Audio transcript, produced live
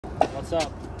What's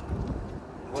up?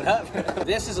 What up?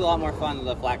 This is a lot more fun than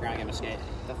the flat ground game of skate.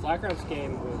 The flat grounds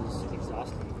game was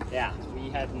exhausting. Yeah. We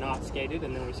had not skated,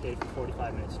 and then we skated for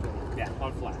 45 minutes straight. Yeah.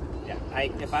 On flat. Yeah.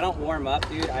 If I don't warm up,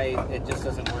 dude, it just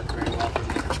doesn't work very well for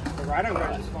me. The ride on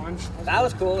ground was fun. That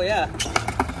was cool, yeah.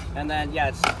 And then,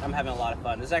 yeah, I'm having a lot of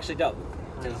fun. This is actually dope,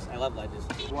 because I love ledges.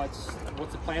 What's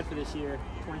the plan for this year,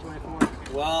 2024?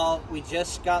 Well, we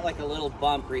just got like a little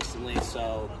bump recently,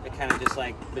 so it kind of just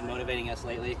like been motivating us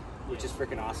lately, which is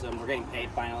freaking awesome. We're getting paid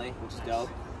finally, which is dope.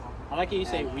 I like how you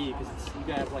say we, because you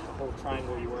guys have like a whole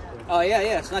triangle you work with. Oh yeah,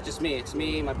 it's not just me. It's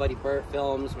me, my buddy Bert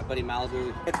films, my buddy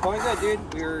Malibu. It's going good,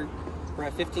 dude. We're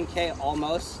at 15K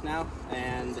almost now,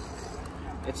 and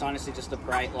it's honestly just a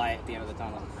bright light at the end of the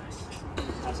tunnel.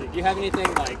 So do you have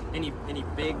anything like any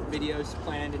big videos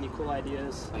planned? Any cool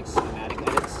ideas? Like cinematic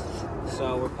edits.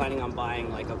 So we're planning on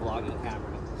buying like a vlogging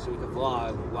camera, so we can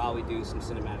vlog while we do some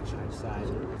cinematic shit on the side.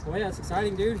 Well, yeah, it's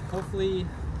exciting, dude. Hopefully,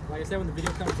 like I said, when the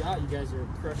video comes out, you guys are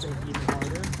crushing it even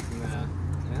harder.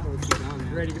 Yeah, we'll keep on, man.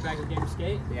 You ready to get back to the game of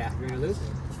skate? Yeah, you're gonna lose?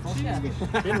 Fuck yeah.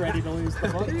 Been ready to lose.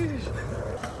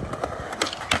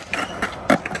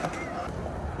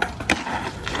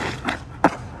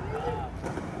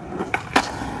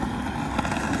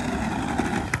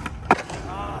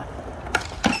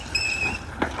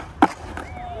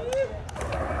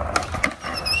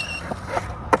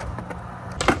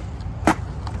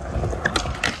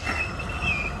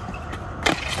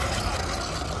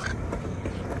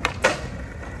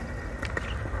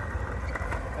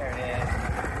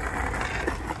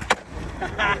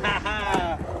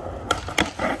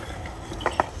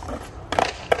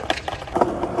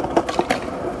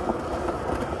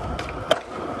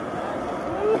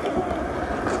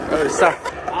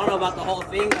 I don't know about the whole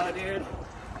thing though, dude.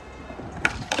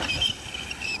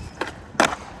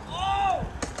 Oh!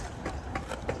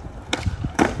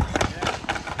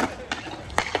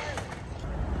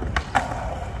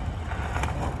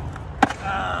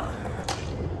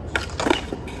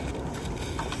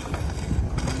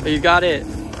 You got it.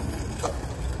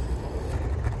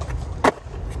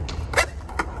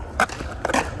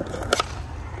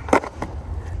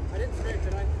 I didn't stick,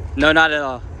 did I? No, not at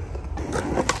all.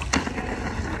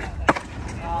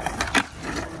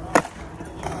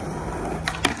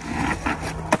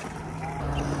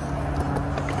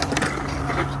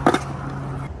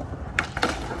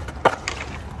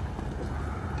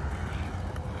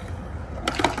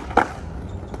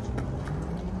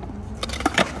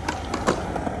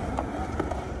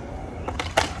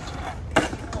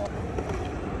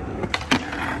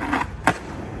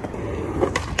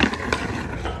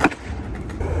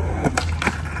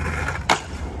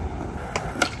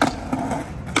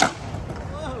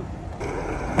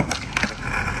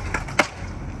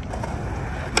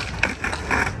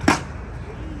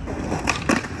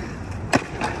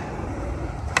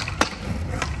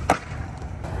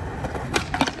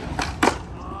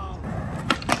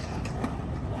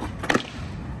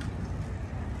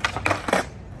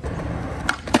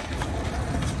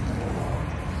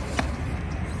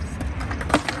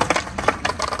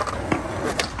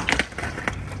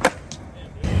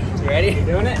 Ready? You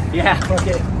doing it? Yeah. Fuck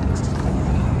it.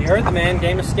 You heard the man,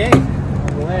 game of skate. On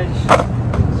the ledge.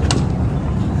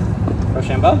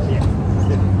 Rochambeau? Yeah.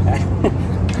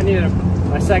 I needed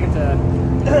a second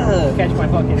to catch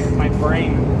my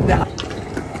brain.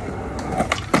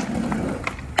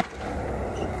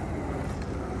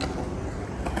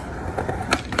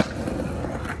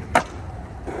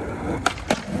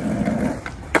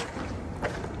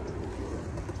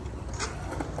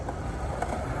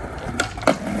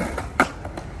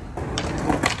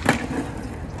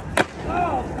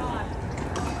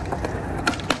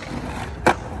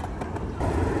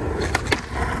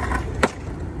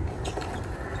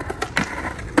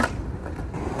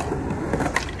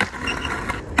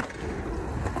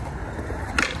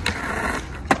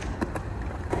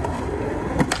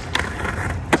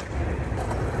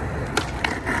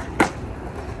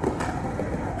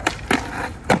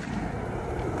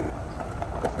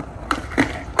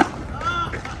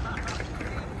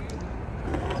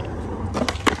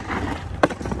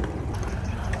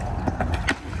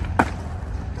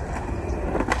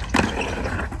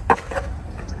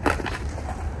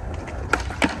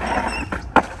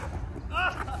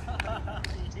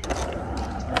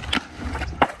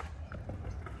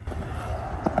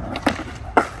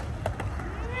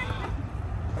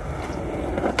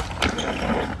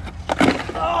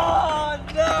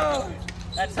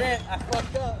 That's it. I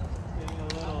fucked up. Getting a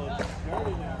little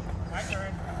dirty now. My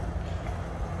turn.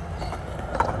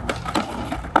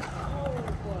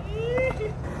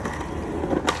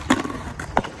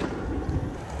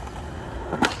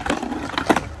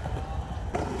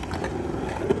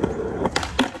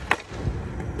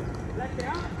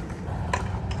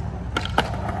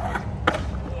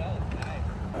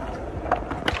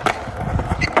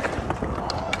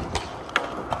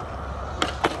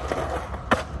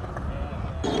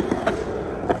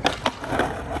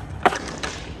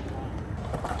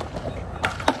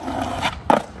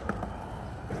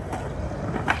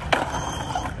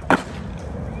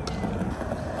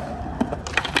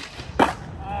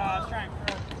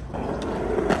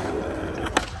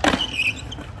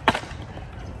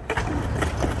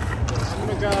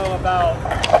 about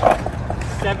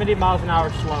 70 miles an hour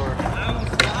slower. I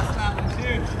almost lost that one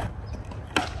too.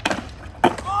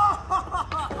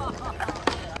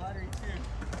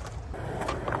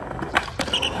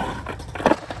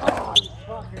 Oh, you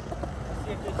fucker. Let's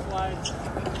see if this slides.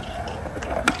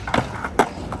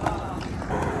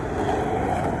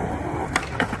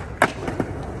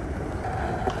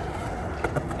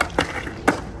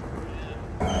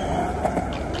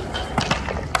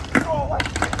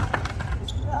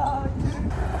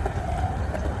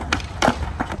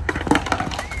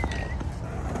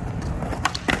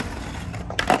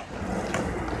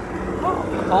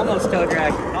 Almost toe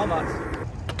drag. Almost.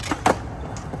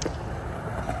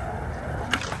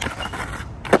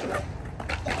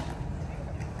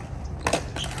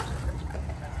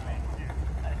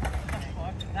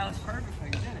 That was perfect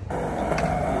when you did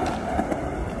it.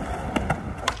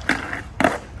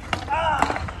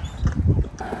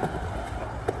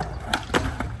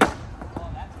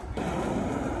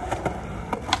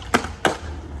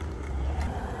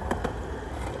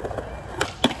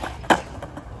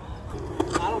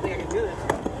 I don't think I can do this.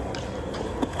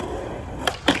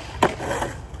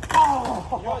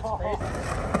 You know what's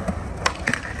crazy?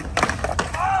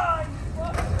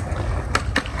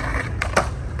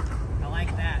 I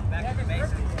like that. Back to the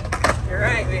basics. You're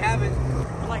right, we haven't.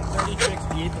 We're like 36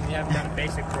 deep and we haven't done a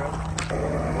basic throw.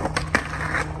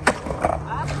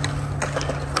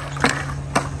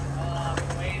 Oh,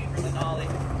 I'm waiting for the nollie.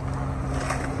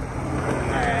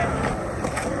 Alright.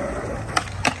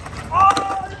 Oh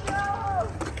my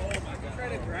god. Try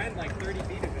to grind like 30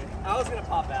 feet of it. I was gonna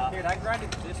pop out. Dude, I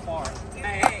grinded this far.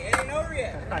 Hey, it ain't over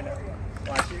yet. I know.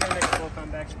 Watch, you're gonna make a full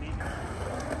comeback speed.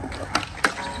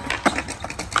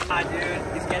 Ah,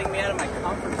 dude, he's getting me out of my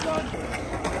comfort zone.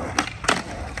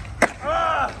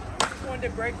 Ah! Just wanted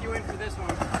to break you in for this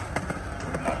one.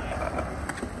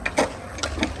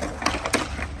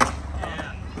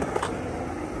 Yeah.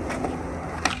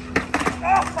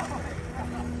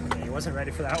 He wasn't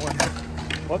ready for that one.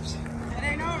 Whoops. It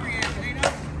ain't over yet. It ain't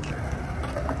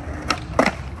over.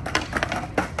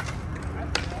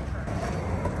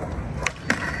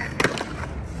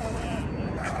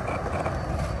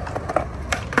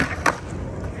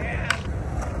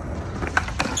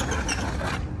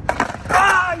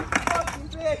 Ah, you fucking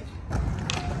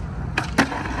bitch!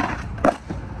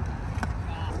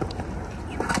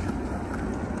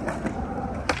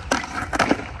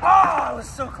 Oh, it was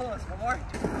so close. One more.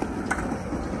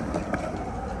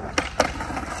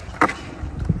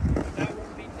 That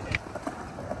won't be today.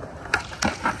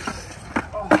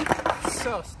 Oh,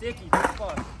 so sticky, dude.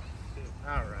 Fuck.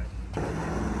 All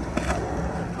right.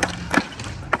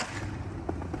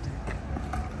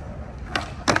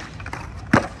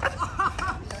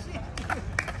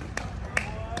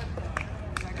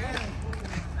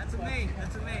 That's a mate.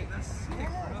 That's a mate. That's sick,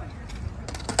 bro.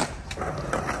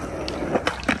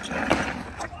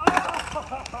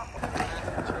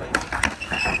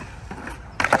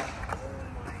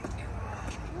 How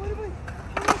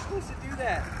am I supposed to do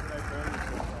that?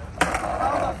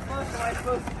 How the fuck am I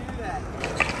supposed to do that?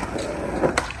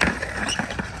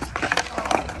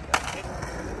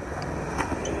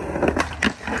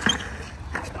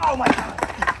 Oh my god!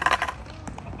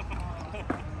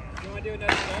 You want to do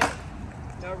another game?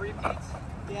 No repeats?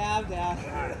 Yeah, I'm down.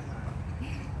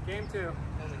 Game 2.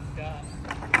 Holy god.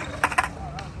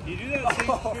 You do that same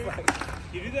Oh trick.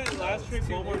 You do that last trick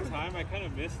one more time. I kind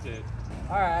of missed it.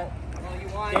 Alright. Well, you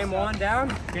won. Game 1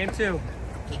 down. Game 2.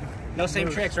 No same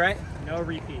Moves. tricks, right? No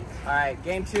repeats. Alright,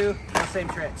 game 2, no same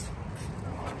tricks.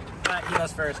 He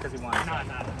goes first because he won. so.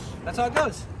 Nah. That's how it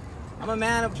goes. I'm a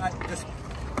man of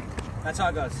that's how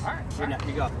it goes. Alright,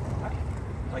 You go. I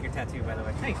like your tattoo, by the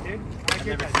way. Thanks, dude. I like I've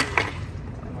your never tattoo. seen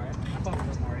it. Mario. I fuck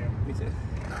with Mario. Me too.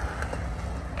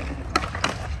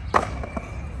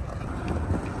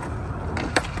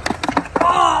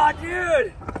 Oh,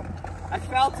 dude! I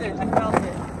felt it.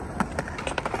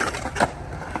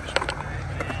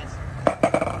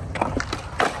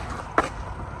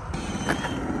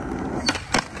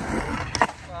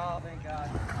 Oh, thank God.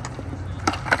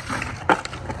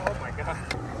 Oh my god.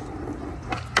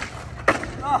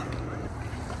 Oh.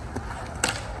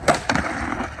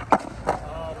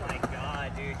 Oh my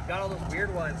god, dude. You got all those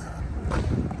weird ones.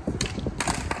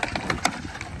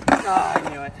 Oh, I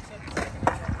knew it.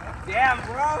 Damn,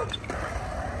 bro!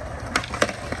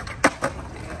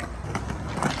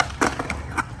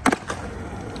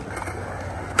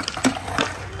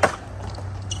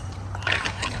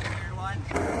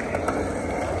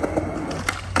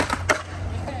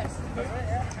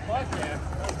 Fuck yeah.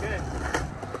 That was good.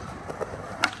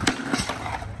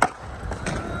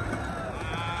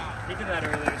 He did that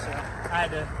earlier, so I I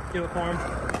had to do it for him.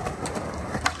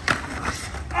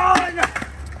 Oh my God!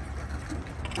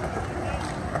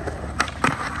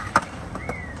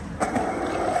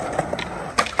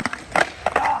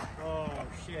 Oh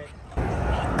shit.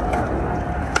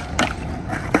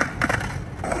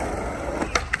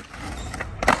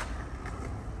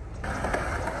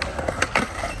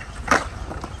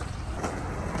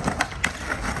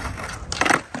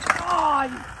 Oh,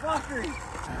 you fucker!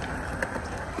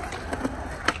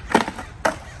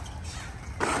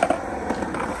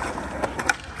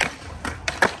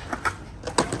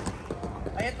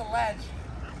 I hit the ledge.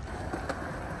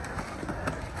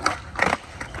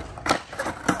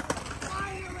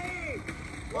 Finally!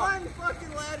 One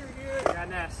fucking ladder, dude. Got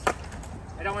Ness.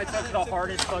 I don't want to touch the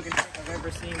hardest fucking thing I've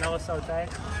ever seen. That was so tight.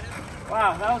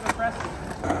 Wow, that was impressive.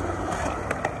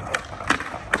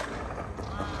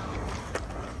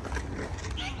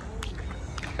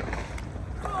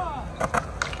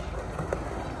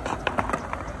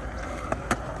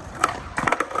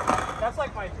 That's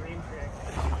like my dream trick.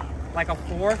 Like a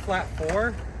 4, flat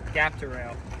 4, gap to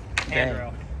rail,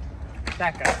 handrail.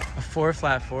 That guy. A 4,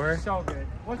 flat 4? So good.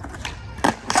 What?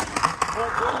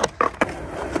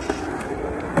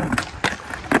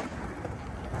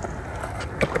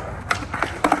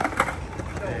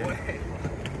 No way.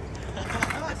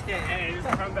 Hey, just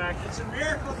come back. It's a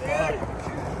miracle, dude.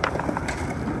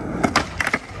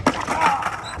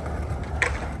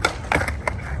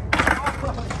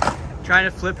 Trying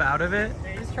to flip out of it?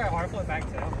 Yeah, you just try hard flip back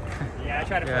too. Yeah, I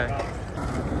tried to flip out.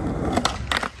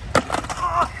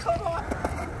 Oh, come on!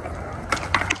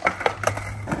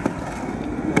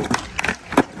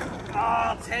 Oh,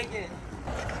 I'll take it.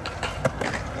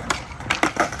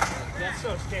 That's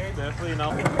so scary. Definitely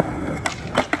not.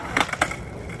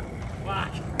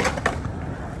 Fuck.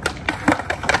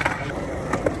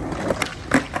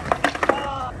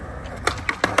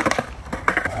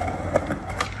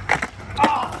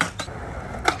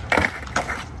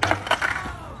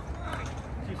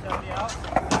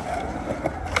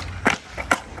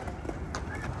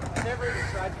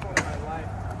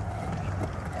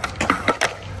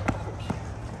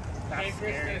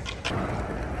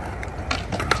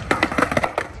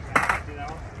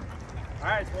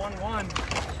 Alright, it's 1-1.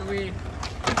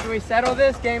 Should we settle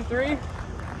this game 3? Oh,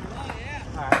 yeah.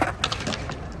 Alright.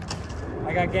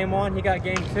 I got game 1, he got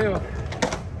game 2. Let's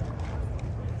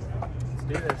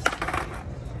do this.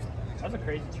 That was a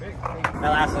crazy trick. That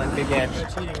last one, big edge. No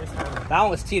cheating this time. That one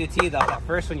was T to T though. That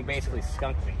first one you basically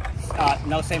skunked me.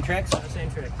 No same tricks? No, same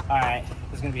trick. Alright.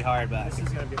 This is gonna be hard, but This is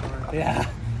gonna be hard. yeah.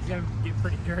 It's gonna get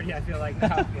pretty dirty, I feel like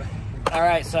now. But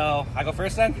Alright, so I go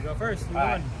first then? you go first. You All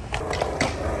won.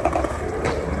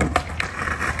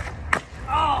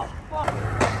 Oh, fuck.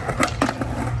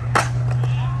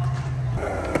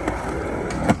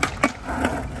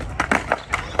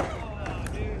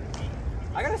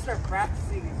 I gotta start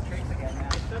practicing these tricks again, man.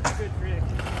 That's a good trick.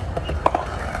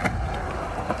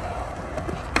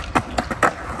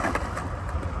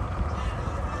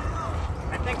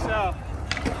 I think so.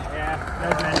 Yeah,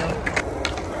 that's manual.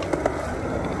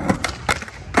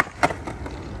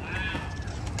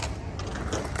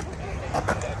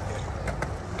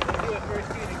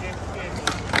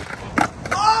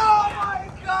 Oh my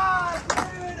god,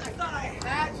 dude! I thought I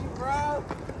had you, bro.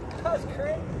 That was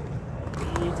crazy.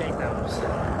 You take those.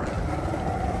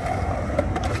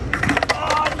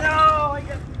 Oh no! I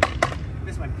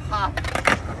missed my pop.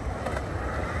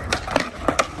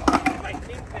 My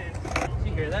kingpin. Did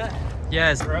you hear that?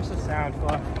 Yes. Gross sound.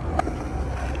 Fuck.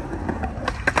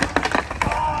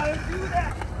 Oh, do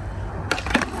that!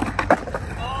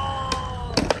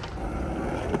 Oh!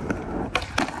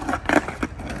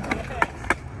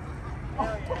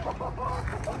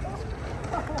 Hell yeah.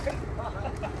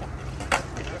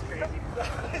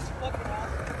 It's fucking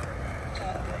awesome.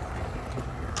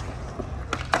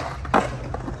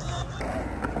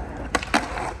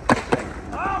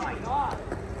 Oh my god.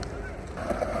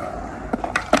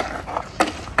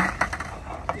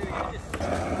 Dude, you just...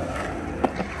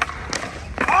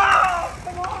 Oh,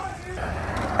 come on, dude!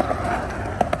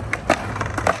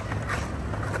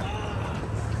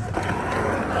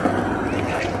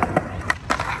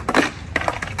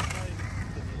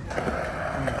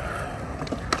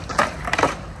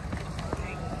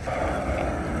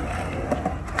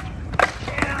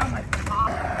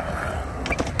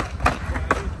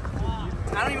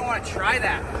 I don't even want to try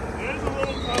that. It is a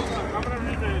little tough. I'm gonna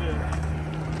redate it.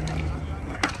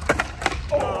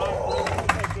 Oh,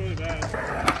 that's really bad.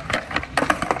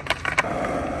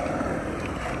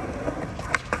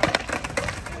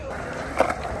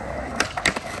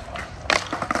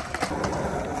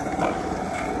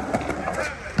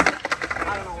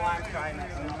 I don't know why I'm trying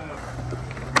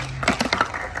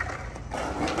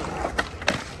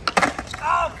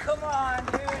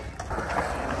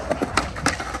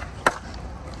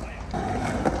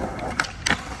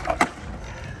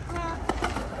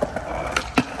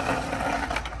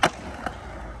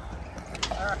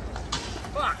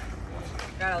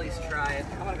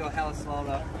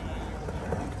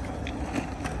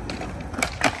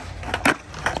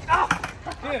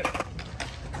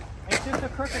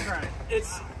worth the grind.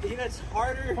 It's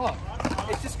harder. Oh.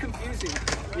 It's just confusing.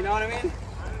 You know what I mean?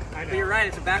 I know. But you're right.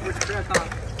 It's a backwards trick, huh?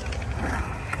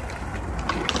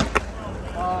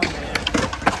 Oh man.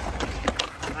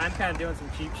 I'm kind of doing some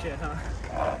cheap shit, huh?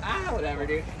 Ah, whatever,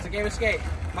 dude. It's a game of skate.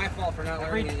 My fault for not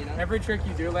learning it, you know? Every trick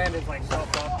you do land is like so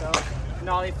fucked up.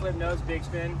 Nollie flip nose, big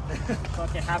spin.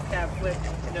 Fucking half cab flip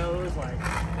nose, like.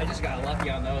 I just got lucky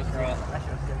on those, bro. That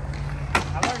shit's good.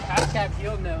 I learned half cab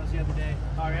heel nose the other day.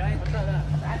 Oh, really? Let's try that.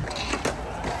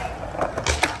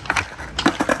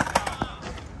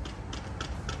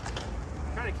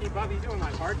 I'm trying to keep up. He's doing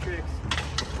my hard tricks.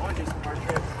 I want to do some hard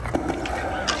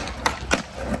tricks.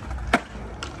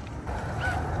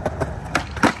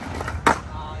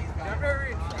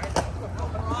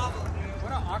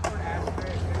 What an awkward ass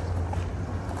trick.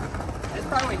 It's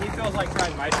probably he feels like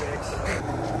trying my tricks.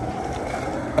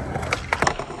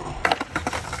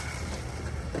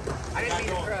 I didn't mean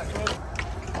to crush.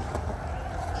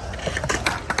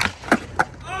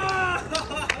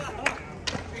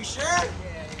 Are you sure? Yeah.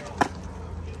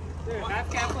 Dude,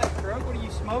 half cap like broke. What are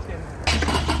you smoking?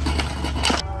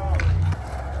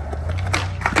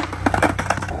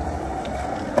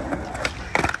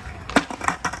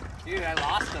 Dude, I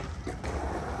lost him.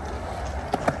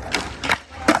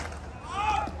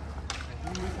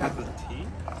 That's a T?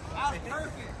 That was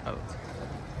perfect. Oh.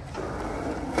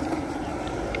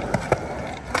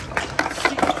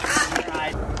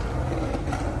 Right.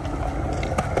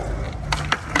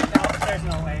 No, there's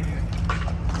no way, dude.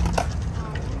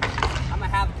 I'm a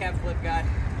half cab flip guy.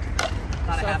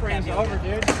 Not a half Suffering's cab over, guy.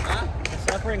 dude. Huh? The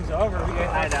suffering's over. We get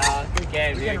I know. Good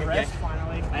game, We dude. get a Good rest game.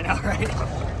 finally. I know, right?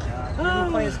 We've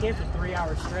been playing this game for 3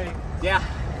 hours straight. Yeah.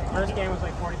 First game was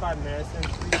like 45 minutes, and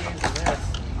 3 games of this.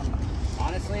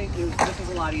 Honestly, this was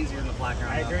a lot easier than the black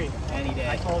round. I agree. Any day.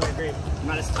 I totally agree. I'm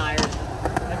not as tired.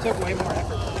 That took way more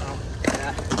effort than now.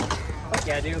 Yeah. Fuck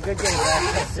yeah, dude. Good game,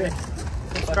 man. That's it.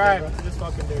 Subscribe to this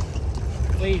fucking dude.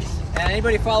 Please. And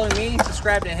anybody following me,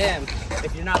 subscribe to him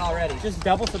if you're not already. Just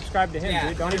double subscribe to him, Yeah.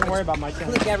 dude. Don't even worry about my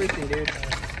channel. Click everything, dude. Oh,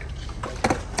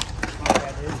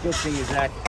 yeah, dude. Good seeing you, Zach.